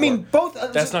it fall apart. I mean, both.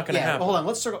 That's not going to happen. Hold on,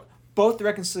 let's circle. Both the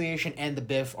reconciliation and the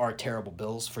BIF are terrible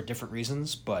bills for different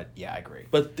reasons, but I agree.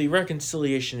 But the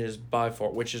reconciliation is by far,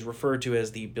 which is referred to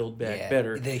as the Build Back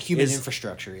Better, the human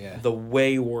infrastructure. The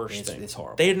way worse thing. It's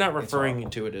horrible. They're not referring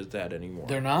to it as that anymore.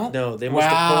 They're not. No, they must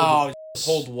have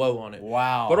pulled low on it.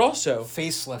 Wow. But also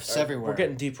facelifts everywhere. We're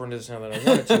getting deeper into this now than I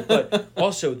wanted to, but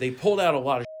also they pulled out a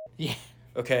lot of. Yeah.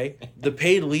 Okay, the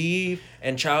paid leave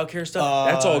and childcare stuff,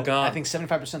 that's all gone. I think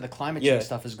 75% of the climate change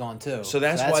stuff is gone too. So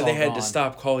that's why they had to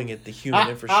stop calling it the human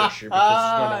infrastructure,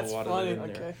 because there's not a lot of it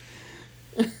in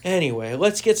there. Anyway,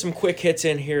 let's get some quick hits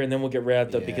in here, and then we'll get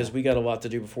wrapped up because we got a lot to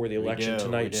do before the election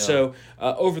tonight. So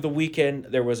over the weekend,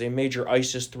 there was a major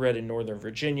ISIS threat in Northern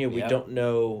Virginia. We don't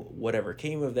know whatever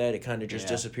came of that. It kind of just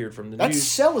disappeared from the news. That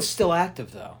cell is still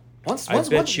active, though. Once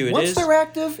they're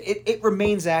active, it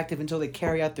remains active until they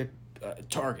carry out their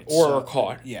targets are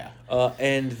caught. Yeah.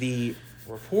 And the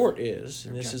report is,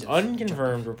 and this is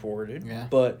unconfirmed reported,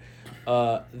 but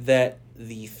that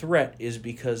the threat is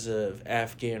because of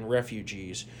Afghan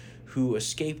refugees who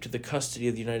escaped the custody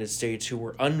of the United States, who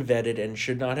were unvetted and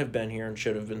should not have been here and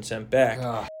should have been sent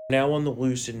back. Now on the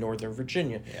loose in Northern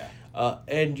Virginia.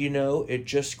 And it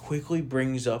just quickly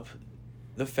brings up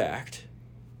the fact,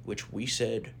 which we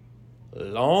said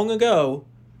long ago,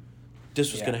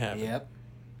 this was going to happen. Yep.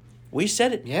 We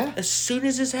said it. Yeah. As soon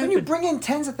as this happened. When you bring in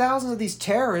tens of thousands of these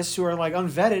terrorists who are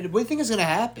unvetted, what do you think is going to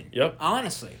happen? Yep.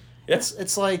 Honestly. Yep.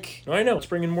 It's like. I know. It's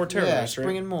bringing more terrorists, right? It's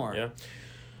bringing more. Yeah.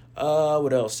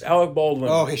 What else? Alec Baldwin.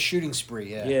 Oh, his shooting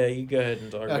spree, Yeah, you go ahead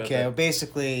and talk about that. Okay, well,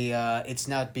 basically, it's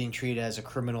not being treated as a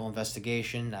criminal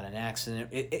investigation, not an accident.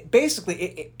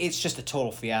 It's just a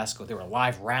total fiasco. There were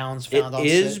live rounds found on set.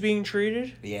 It is being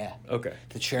treated? Yeah. Okay.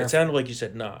 The sheriff. It sounded like you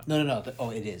said not. No.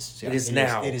 It is. It is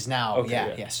now. It is now.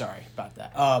 Okay, yeah. Sorry about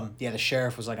that. The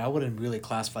sheriff was like, I wouldn't really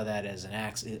classify that as an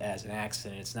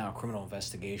accident. It's now a criminal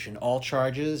investigation. All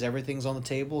charges, everything's on the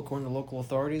table according to local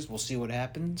authorities. We'll see what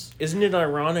happens. Isn't it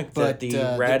ironic that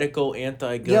the radical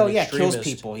anti-gun extremist kills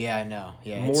people. Yeah, I know.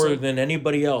 Yeah, more than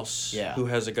anybody else who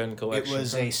has a gun collection. It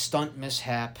was a stunt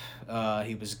mishap.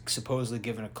 He was supposedly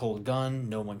given a cold gun.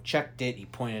 No one checked it. He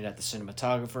pointed at the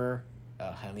cinematographer.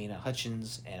 Helena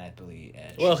Hutchins, and I believe.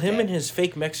 Well, she's him dead. and his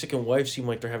fake Mexican wife seem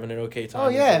like they're having an okay time. Oh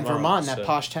yeah, in Vermont, so. that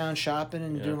posh town, shopping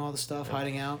and Yeah. doing all the stuff,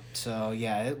 hiding out. So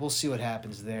yeah, we'll see what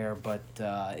happens there. But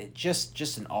it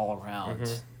just an all around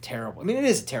terrible. I mean, it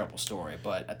is a terrible story,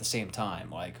 but at the same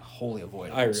time, like wholly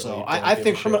avoidable. I really so don't I give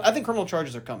think a shit. I think criminal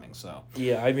charges are coming. So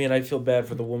Yeah, I mean, I feel bad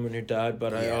for the woman who died,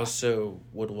 but I Yeah. also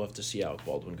would love to see Alec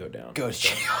Baldwin go down. go to So,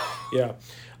 jail.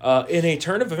 yeah. In a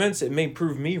turn of events that may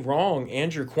prove me wrong,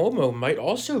 Andrew Cuomo might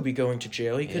also be going to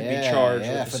jail. He could be charged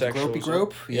with for the sexual gropey assault.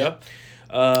 grope. Yep.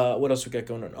 What else we got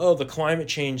going on? Oh, the climate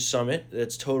change summit.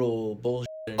 That's total bullshit.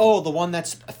 Oh, the one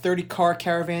that's a 30-car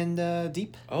caravan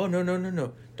deep. Oh,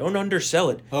 no. Don't undersell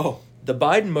it. Oh. The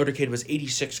Biden motorcade was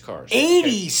 86 cars.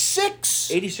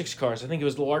 86. 86 cars. I think it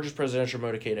was the largest presidential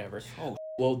motorcade ever. Oh.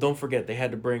 Well, don't forget, they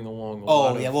had to bring along a Oh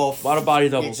lot of, yeah, well, lot of body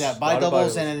doubles. Exactly. Lot Body of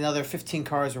doubles and another 15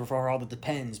 cars were for all the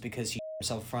depends because he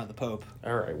himself in front of the Pope.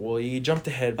 All right, well, you jumped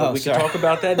ahead, but Oh, we sorry. can talk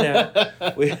about that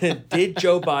now. Did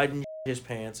Joe Biden his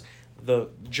pants? The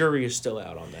jury is still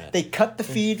out on that. They cut the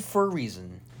feed for a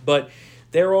reason. But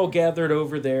they're all gathered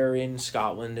over there in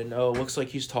Scotland, and it looks like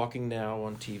he's talking now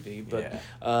on TV.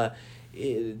 But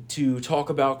to talk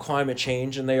about climate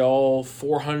change, and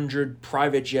 400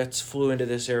 private jets flew into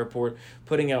this airport,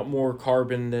 putting out more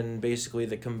carbon than basically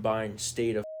the combined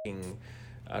state of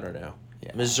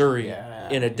Missouri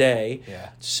in a day. Yeah.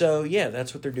 So yeah,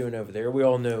 that's what they're doing over there. We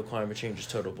all know climate change is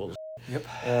total bullshit. Yep.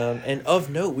 And of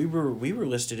note, we were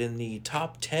listed in the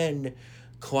top 10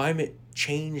 climate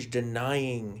change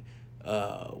denying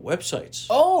websites.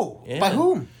 Oh, Yeah. by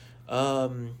whom?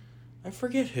 I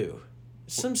forget who.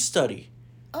 Some study.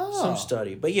 Oh. Some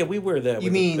study. But yeah, we wear that. You with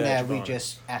a mean badge that of we honor.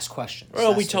 just ask questions?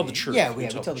 Well, we That's tell what the we- truth. Yeah, We we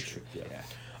tell tell the the truth. truth, yeah. Yeah.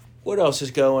 What else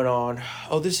is going on?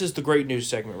 Oh, this is the great news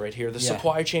segment right here. The Yeah.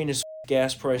 supply chain is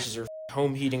gas prices are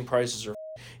home heating prices are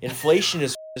inflation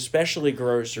is especially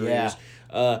groceries.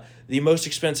 Yeah. The most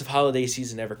expensive holiday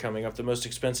season ever coming up, the most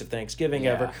expensive Thanksgiving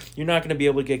Yeah. ever. You're not going to be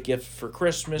able to get gifts for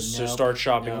Christmas, so Nope. start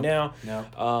shopping now. Nope.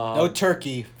 No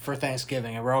turkey for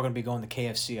Thanksgiving, and we're all going to be going to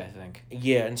KFC, I think.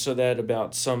 Yeah, and so that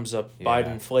about sums up Yeah.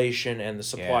 Biden inflation and the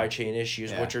supply Yeah. chain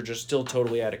issues, Yeah. which are just still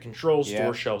totally out of control. Store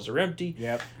Yep. shelves are empty.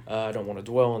 Yep. I don't want to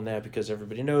dwell on that because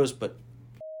everybody knows, but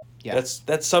Yeah.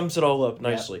 that sums it all up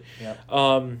nicely. Yep.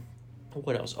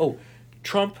 What else? Oh,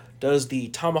 Trump does the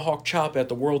tomahawk chop at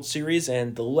the World Series,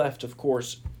 and the left, of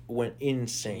course, went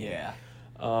insane. Yeah.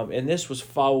 And this was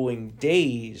following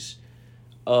days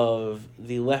of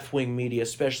the left-wing media,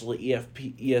 especially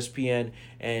ESPN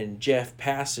and Jeff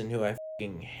Passan, who I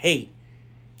fucking hate.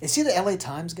 Is he the LA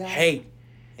Times guy? Hate.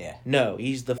 Yeah. No,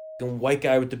 he's the fucking white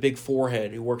guy with the big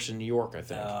forehead who works in New York, I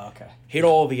think. Okay. Hate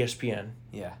all of ESPN.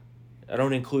 Yeah. I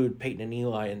don't include Peyton and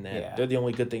Eli in that. Yeah. They're the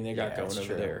only good thing they got Yeah, going that's over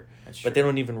true. there. That's But they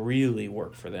don't even really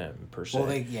work for them, per se.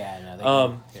 Well, yeah.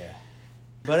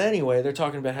 But anyway, they're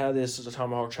talking about how this is a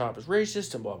tomahawk chop is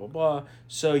racist and blah, blah, blah.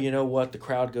 So you know what? The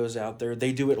crowd goes out there.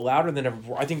 They do it louder than ever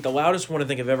before. I think the loudest one I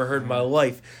think I've ever heard in my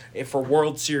life for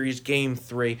World Series Game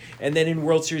 3. And then in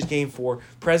World Series Game 4,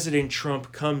 President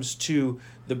Trump comes to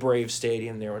the Braves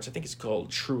Stadium there, which I think it's called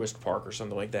Truist Park or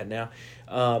something like that now.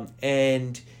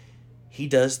 And he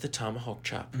does the tomahawk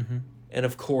chop. Mm-hmm. And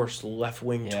of course,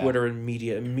 left-wing Twitter and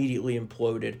media immediately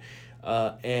imploded.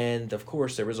 And of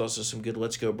course, there was also some good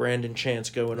 "Let's Go Brandon" chants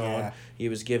going on. He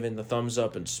was giving the thumbs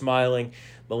up and smiling.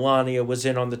 Melania was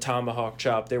in on the tomahawk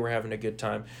chop. They were having a good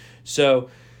time. So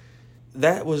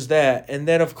that was that. And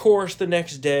then, of course, the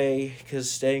next day, because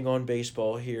staying on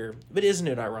baseball here, but isn't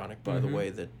it ironic, by the way,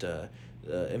 that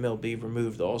MLB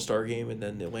removed the All-Star game and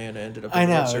then Atlanta ended up in I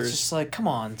the know. World It's Series? just like, come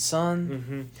on,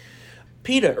 son.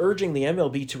 PETA urging the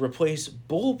MLB to replace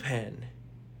bullpen.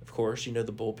 Of course, you know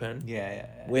the bullpen. Yeah.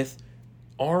 With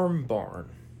arm barn.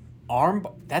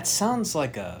 That sounds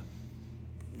like a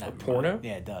porno?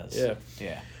 Yeah, it does.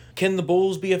 Yeah. Can the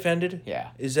Bulls be offended? Yeah.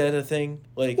 Is that a thing?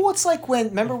 Like, Well, it's like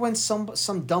remember when some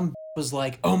dumb was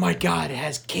like, "Oh my God, it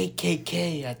has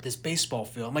KKK at this baseball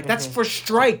field." I'm like, that's for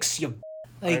strikes, you.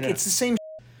 Like, know. it's the same.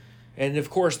 and of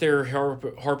course they're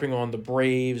harping on the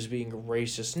Braves being a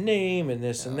racist name and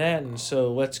this and that, and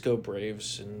so let's go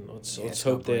Braves, and let's go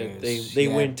hope that Braves. they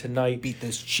Yeah. win tonight. Beat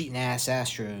those cheating ass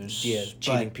Astros. Yeah,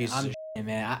 cheating But pieces I'm of j-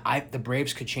 man. The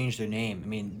Braves could change their name. I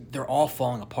mean, they're all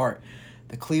falling apart.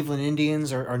 The Cleveland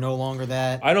Indians are no longer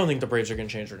that. I don't think the Braves are going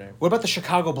to change their name. What about the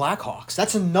Chicago Blackhawks?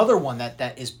 That's another one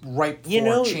that is ripe for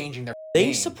changing their They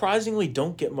name. surprisingly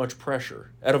don't get much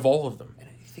pressure out of all of them. And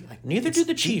I think, like, Neither it's do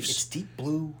the deep- Chiefs. It's deep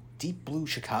blue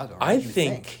Chicago. I Right?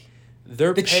 think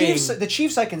they're The paying. Chiefs. The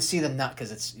Chiefs, I can see them not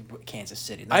because it's Kansas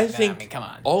City. I Like, think mean, come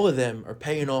on. all of them are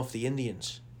paying off the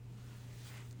Indians.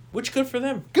 Which good for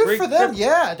them. Good Great- for them. great-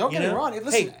 Yeah, don't you get me know? wrong.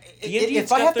 Listen, Hey, the Indians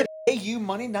if I got have their to pay you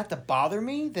money not to bother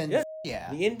me, then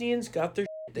yeah. The Indians got their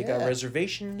shit. They got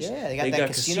reservations. Yeah, they got that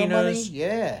casino money.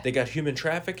 Yeah. They got human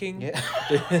trafficking. Yeah.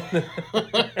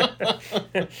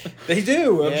 They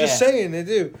do. I'm just saying, they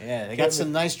do. Yeah, they got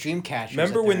some nice dream catchers.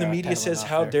 Remember when the media says,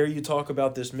 how dare you talk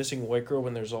about this missing white girl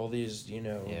when there's all these,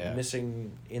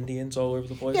 missing Indians all over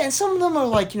the place? Yeah, and some of them are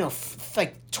like,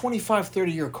 like 25,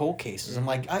 30-year cold cases. I'm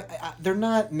like, they're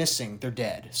not missing. They're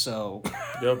dead. So...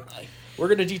 Yep. We're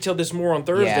going to detail this more on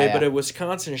Thursday, but a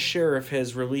Wisconsin sheriff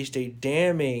has released a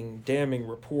damning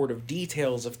report of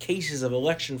details of cases of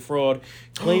election fraud,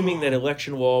 claiming that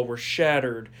election law were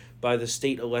shattered by the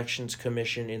State Elections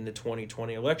Commission in the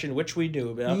 2020 election, which we knew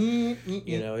about.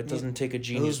 It doesn't take a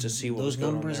genius to see what was going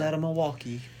on there. Those numbers out of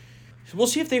Milwaukee. We'll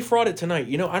see if they fraud it tonight.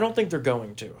 I don't think they're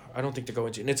going to.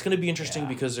 And it's going to be interesting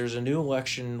because there's a new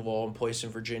election law in place in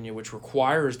Virginia which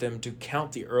requires them to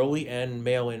count the early and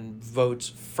mail-in votes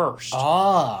first.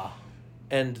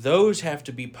 And those have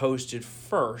to be posted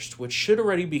first, which should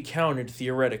already be counted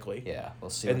theoretically. Yeah, we'll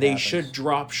see. And they should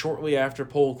drop shortly after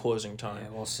poll closing time.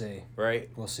 Yeah, we'll see. Right?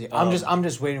 We'll see. I'm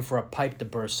just waiting for a pipe to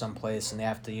burst someplace, and they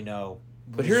have to,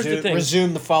 But here's the thing.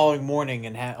 Resume the following morning,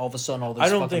 and all of a sudden all these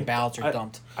fucking ballots are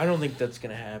dumped. I don't think that's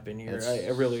going to happen here. I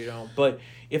really don't. But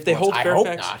if they hold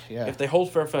Fairfax, if they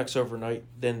hold Fairfax overnight,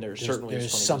 then there's certainly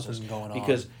something going on.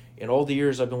 Because in all the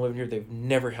years I've been living here, they've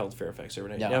never held Fairfax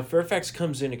overnight. No. Now Fairfax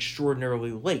comes in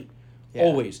extraordinarily late. Yeah.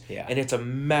 Always. Yeah. And it's a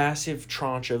massive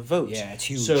tranche of votes. Yeah, it's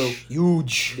huge. So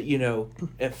huge.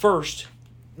 At first,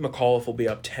 McAuliffe will be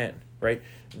up 10, right?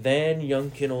 Then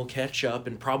Youngkin will catch up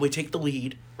and probably take the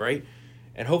lead, right?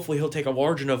 And hopefully he'll take a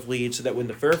large enough lead so that when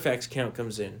the Fairfax count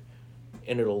comes in,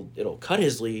 and it'll cut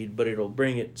his lead, but it'll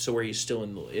bring it so where he's still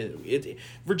in the...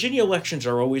 Virginia elections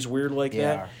are always weird like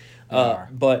that. They are.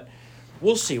 But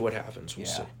we'll see what happens. We'll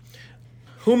see.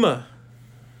 Huma,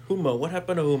 what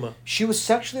happened to Huma? She was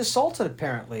sexually assaulted,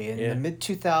 apparently, in the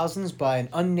mid-2000s by an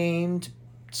unnamed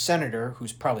senator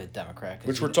who's probably a Democrat.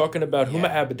 Which we're talking about Huma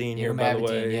Abedin here, by the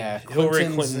way. Yeah, Hillary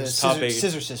Clinton's top aide.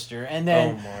 Scissor sister. And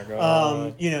then, oh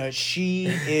my God. She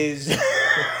is...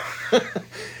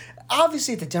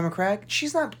 Obviously, the Democrat,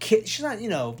 she's not going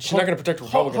to protect a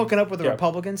Republican. Hooking up with a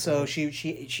Republican, so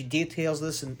she detailed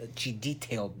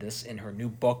this in her new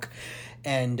book.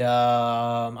 And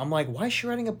I'm like, why is she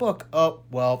writing a book? Oh,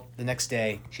 well, the next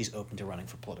day, she's open to running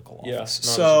for political office. Yeah,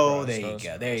 so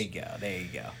there you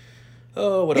go.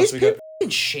 Oh, what else we got?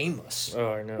 These shameless.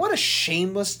 Oh, I know. What a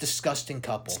shameless, disgusting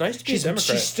couple. It's nice to be a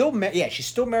Democrat. She's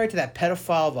still married to that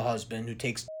pedophile of a husband who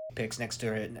takes pics next to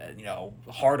her,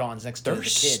 hard-ons next to the kid. They're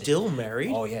still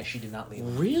married? Oh, yeah, she did not leave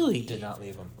him. Really? Did not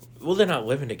leave him. Well, they're not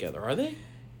living together, are they?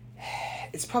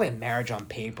 It's probably a marriage on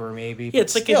paper, maybe. Yeah,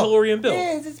 it's like Hillary and Bill.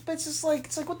 Yeah, it's just like,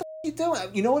 what the f*** are you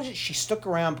doing? You know what? She stuck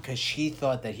around because she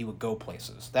thought that he would go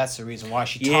places. That's the reason why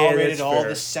she tolerated all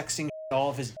this sexing, all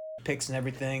of his pics and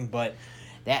everything, but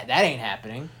that ain't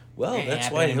happening. Well,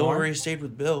 that's why Hillary stayed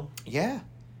with Bill. Yeah.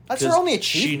 That's her only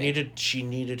achievement. She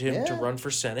needed him to run for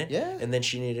Senate, and then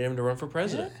she needed him to run for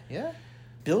president. Yeah.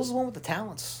 Bill's the one with the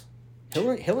talents.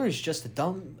 Hillary's just a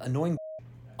dumb, annoying,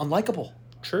 unlikable.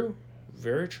 True.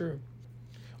 Very true.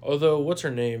 Although, what's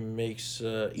her name makes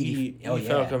Edie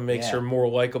Falcon makes her more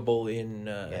likable in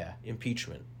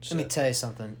impeachment. So. Let me tell you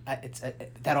something.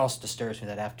 That also disturbs me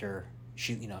that after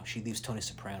she leaves Tony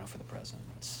Soprano for the president.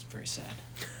 It's very sad.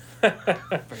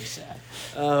 Very sad.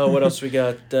 What else we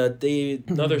got?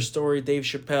 Another story. Dave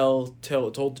Chappelle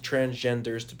told the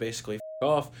transgenders to basically f***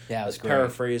 off. Yeah, I was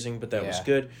paraphrasing, but that was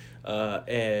good.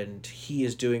 And he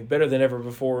is doing better than ever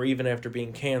before, even after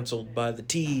being canceled by the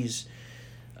Tees.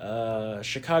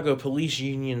 Chicago Police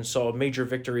Union saw a major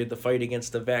victory in the fight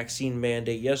against the vaccine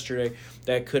mandate yesterday.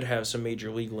 That could have some major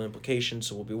legal implications,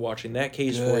 so we'll be watching that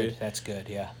case for you. That's good,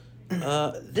 yeah.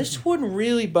 This one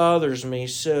really bothers me.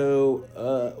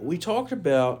 So, we talked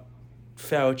about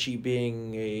Fauci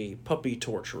being a puppy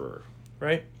torturer,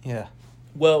 right? Yeah.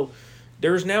 Well,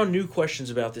 there's now new questions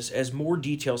about this as more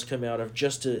details come out of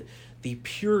just the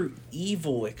pure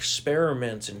evil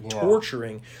experiments and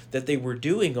torturing that they were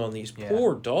doing on these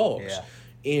poor dogs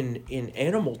in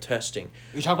animal testing.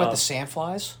 You're talking about the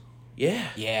sandflies? Yeah.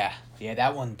 Yeah. Yeah,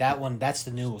 that one, that's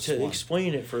the newest one. To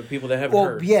explain it for people that haven't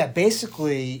heard. Well, yeah,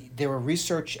 basically, they were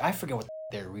I forget what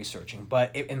they were researching, but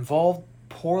it involved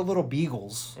poor little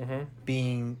beagles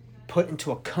being put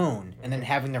into a cone and then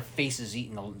having their faces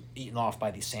eaten off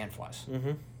by these sandflies.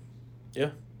 Mm-hmm.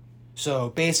 Yeah. So,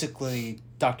 basically,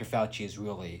 Dr. Fauci is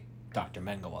really Dr.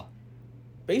 Mengele.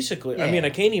 Basically. Yeah. I mean, I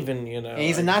can't even, And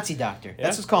he's a Nazi doctor. Yeah.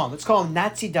 Let's call him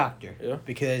Nazi doctor. Yeah.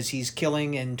 Because he's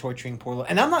killing and torturing poor little...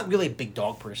 And I'm not really a big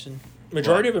dog person.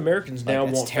 Majority of Americans now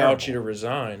that's want terrible. Fauci to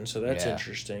resign, so that's Yeah.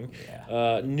 interesting.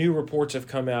 Yeah. New reports have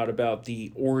come out about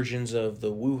the origins of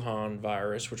the Wuhan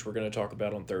virus, which we're going to talk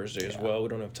about on Thursday as well. We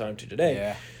don't have time to today.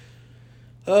 Yeah.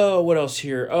 Oh, what else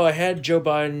here? Oh, I had Joe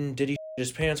Biden. Did he shit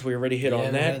his pants? We already hit Yeah, on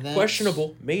we that. had that.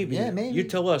 Questionable, maybe. Yeah, maybe. You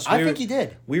tell us. I think he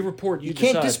did. We report. You You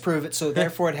can't decide. disprove it, so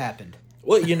therefore it happened.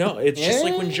 Well, it's just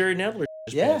like when Yeah. Jerry Nadler shit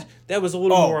his Yeah. pants. That was a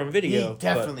little more on video. He but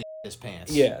definitely his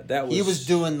pants. Yeah, that was. He was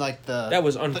doing like That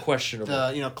was unquestionable.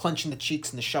 the clenching the cheeks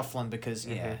and the shuffling because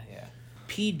yeah.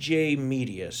 PJ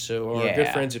Media. So our Yeah. good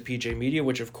friends at PJ Media,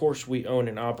 which of course we own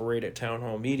and operate at Town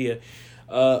Hall Media.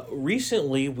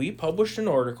 Recently, we published an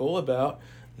article about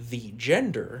the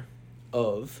gender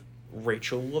of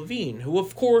Rachel Levine, who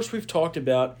of course we've talked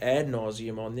about ad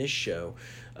nauseum on this show,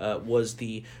 was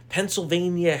the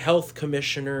Pennsylvania Health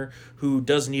Commissioner who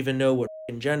doesn't even know what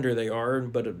gender they are,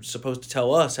 but is supposed to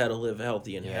tell us how to live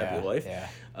healthy and happy life.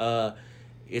 Yeah.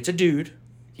 It's a dude.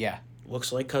 Yeah.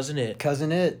 Looks like Cousin It.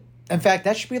 Cousin It. In fact,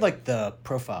 that should be like the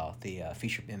profile, the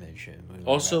featured image.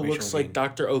 Also looks like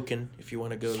Dr. Oaken, if you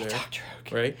want to go there. Dr.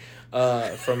 Oaken.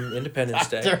 Right? From Independence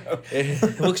Day. Dr. Oaken.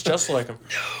 It looks just like him.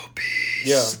 No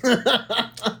peace.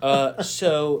 Yeah.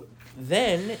 So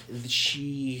then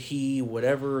he,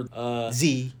 whatever,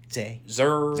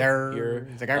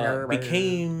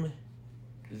 became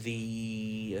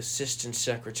the Assistant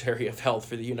Secretary of Health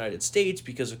for the United States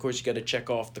because, of course, you got to check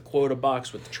off the quota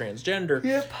box with the transgender.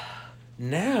 Yep.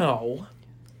 Now,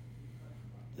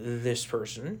 this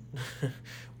person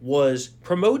was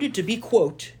promoted to be,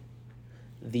 quote,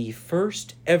 the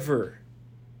first ever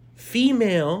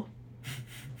female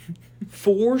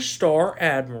 4-star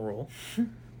admiral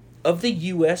of the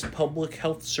U.S. Public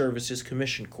Health Services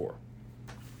Commission Corps.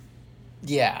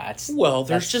 Yeah, Well,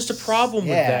 there's just a problem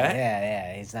with that.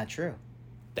 Yeah, it's not true.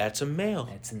 That's a male,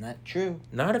 It's not true.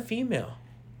 not a female.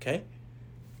 Okay?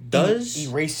 Does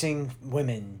erasing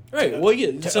women. Right. Well, yeah,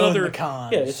 it's own another the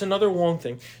cons. yeah, it's another long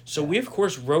thing. So we of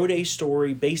course wrote a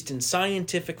story based in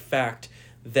scientific fact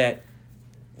that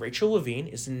Rachel Levine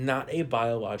is not a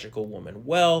biological woman.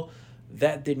 Well,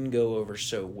 that didn't go over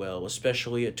so well,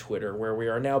 especially at Twitter, where we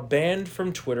are now banned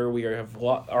from Twitter.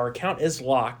 Our account is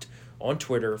locked on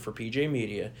Twitter for PJ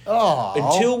Media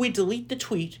until we delete the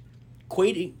tweet,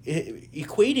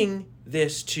 equating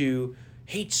this to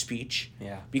hate speech.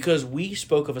 Yeah. Because we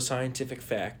spoke of a scientific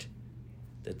fact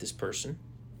that this person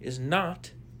is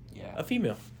not a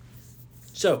female.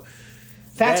 So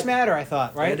Facts that- matter, I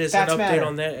thought, right? That is Facts an update matter.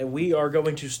 on that, and we are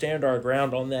going to stand our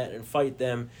ground on that and fight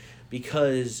them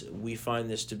because we find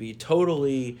this to be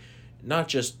totally not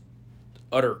just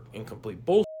utter incomplete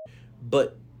bullshit,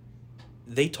 but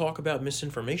they talk about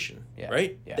misinformation,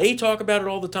 right? Yeah. They talk about it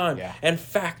all the time. Yeah. And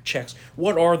fact checks.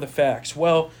 What are the facts?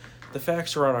 Well, the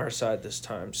facts are on our side this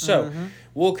time. So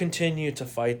we'll continue to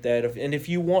fight that. And if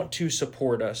you want to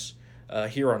support us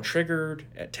here on Triggered,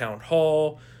 at Town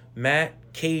Hall, Matt,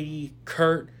 Katie,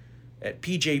 Kurt, at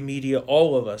PJ Media,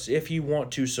 all of us, if you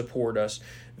want to support us,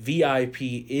 VIP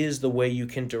is the way you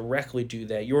can directly do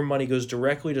that. Your money goes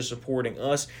directly to supporting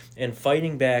us and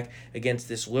fighting back against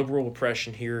this liberal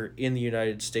oppression here in the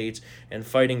United States and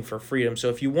fighting for freedom. So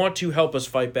if you want to help us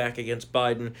fight back against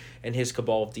Biden and his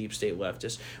cabal of deep state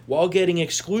leftists, while getting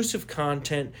exclusive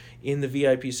content in the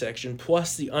VIP section,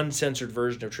 plus the uncensored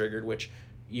version of Triggered, which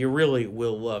you really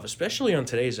will love, especially on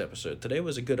today's episode. Today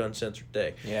was a good uncensored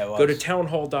day. Yeah, it was. Go to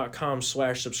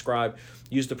townhall.com/subscribe.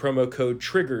 Use the promo code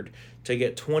TRIGGERED to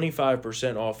get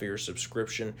 25% off your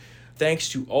subscription. Thanks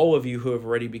to all of you who have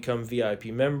already become VIP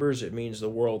members. It means the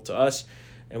world to us.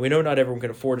 And we know not everyone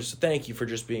can afford it, so thank you for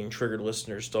just being Triggered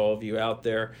listeners to all of you out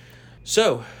there.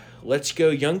 So, let's go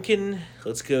Youngkin.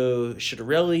 Let's go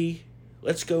Shitarelli.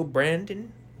 Let's go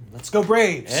Brandon. Let's go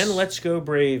Braves. And let's go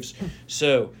Braves.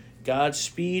 So,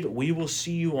 Godspeed. We will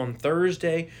see you on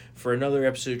Thursday for another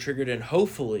episode of Triggered, and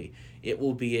hopefully it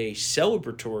will be a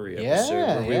celebratory episode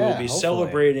where we will be hopefully.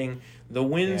 celebrating the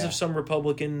wins Yeah. of some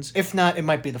Republicans. If not, it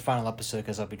might be the final episode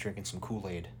because I'll be drinking some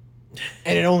Kool-Aid.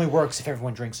 And it only works if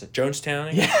everyone drinks it.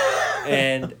 Jonestown.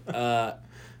 And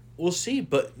we'll see.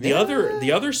 But the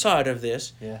other side of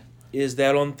this is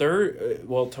that on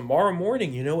tomorrow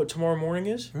morning, you know what tomorrow morning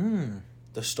is?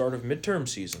 The start of midterm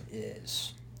season.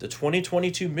 Is. The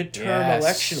 2022 midterm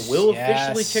election will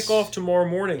officially kick off tomorrow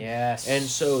morning. Yes. And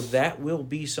so that will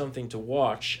be something to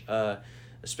watch,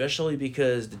 especially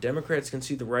because the Democrats can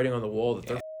see the writing on the wall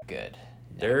that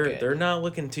they're not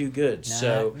looking too good.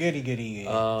 So goody.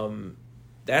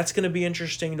 that's going to be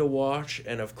interesting to watch.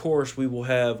 And of course, we will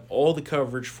have all the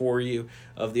coverage for you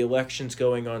of the elections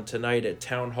going on tonight at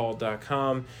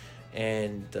townhall.com.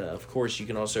 And of course, you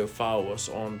can also follow us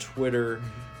on Twitter.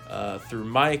 through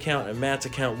my account and Matt's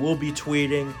account. We'll be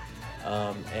tweeting,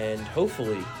 and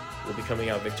hopefully we'll be coming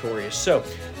out victorious. So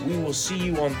we will see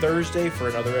you on Thursday for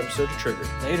another episode of Triggered.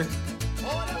 Later.